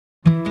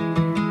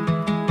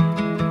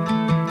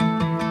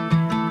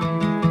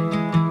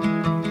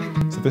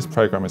So this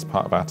programme is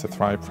part of our To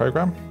Thrive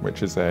programme,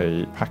 which is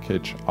a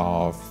package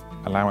of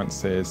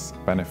allowances,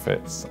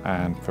 benefits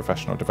and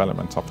professional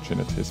development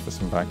opportunities for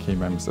some of our key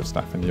members of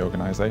staff in the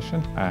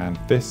organisation. And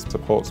this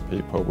supports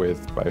people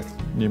with both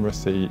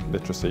numeracy,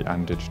 literacy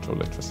and digital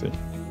literacy.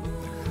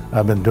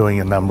 I've been doing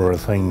a number of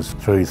things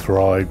through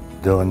Thrive,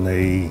 doing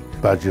the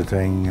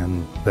budgeting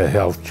and the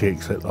health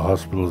checks that the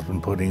hospital's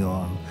been putting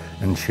on,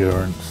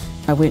 insurance.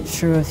 I went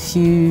through a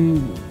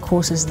few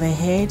courses they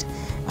had.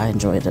 I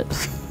enjoyed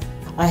it.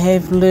 I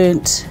have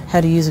learnt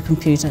how to use a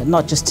computer,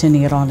 not just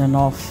turning it on and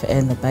off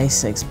and the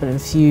basics, but a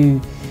few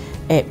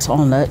apps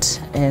on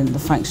it and the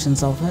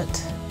functions of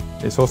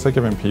it. It's also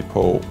given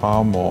people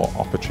far more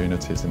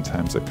opportunities in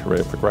terms of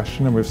career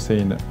progression, and we've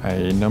seen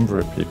a number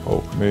of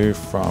people move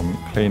from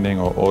cleaning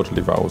or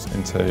orderly roles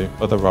into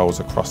other roles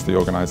across the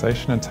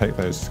organisation and take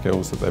those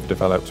skills that they've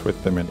developed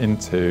with them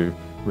into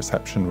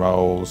reception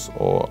roles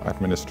or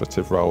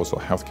administrative roles or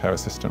healthcare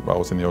assistant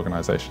roles in the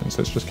organisation.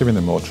 So it's just giving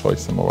them more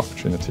choice and more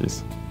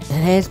opportunities.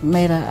 It has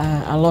made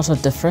a lot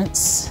of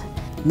difference,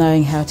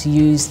 knowing how to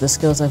use the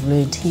skills I've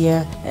learned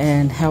here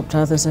and helped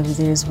others over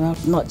there as well,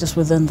 not just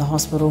within the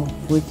hospital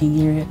working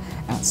area,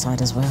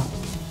 outside as well.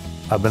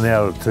 I've been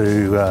able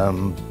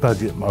to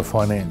budget my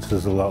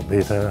finances a lot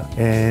better,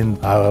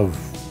 and I've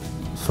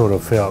sort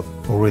of felt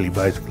really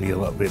basically a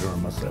lot better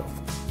in myself.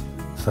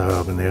 So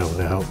I've been able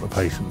to help the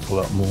patients a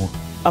lot more.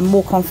 I'm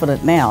more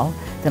confident now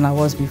than I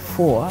was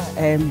before,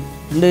 and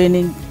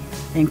learning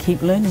and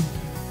keep learning.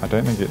 I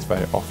don't think it's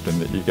very often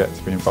that you get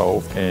to be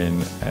involved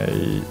in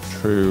a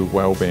true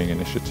wellbeing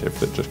initiative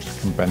that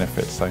just can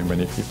benefit so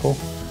many people.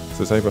 So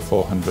there's over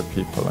 400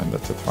 people in the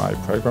To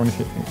Thrive programme. If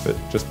you think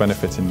that just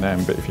benefiting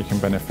them, but if you can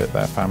benefit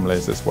their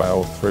families as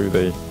well through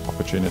the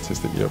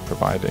opportunities that you're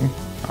providing,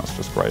 that's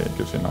just great. It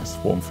gives you a nice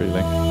warm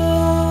feeling.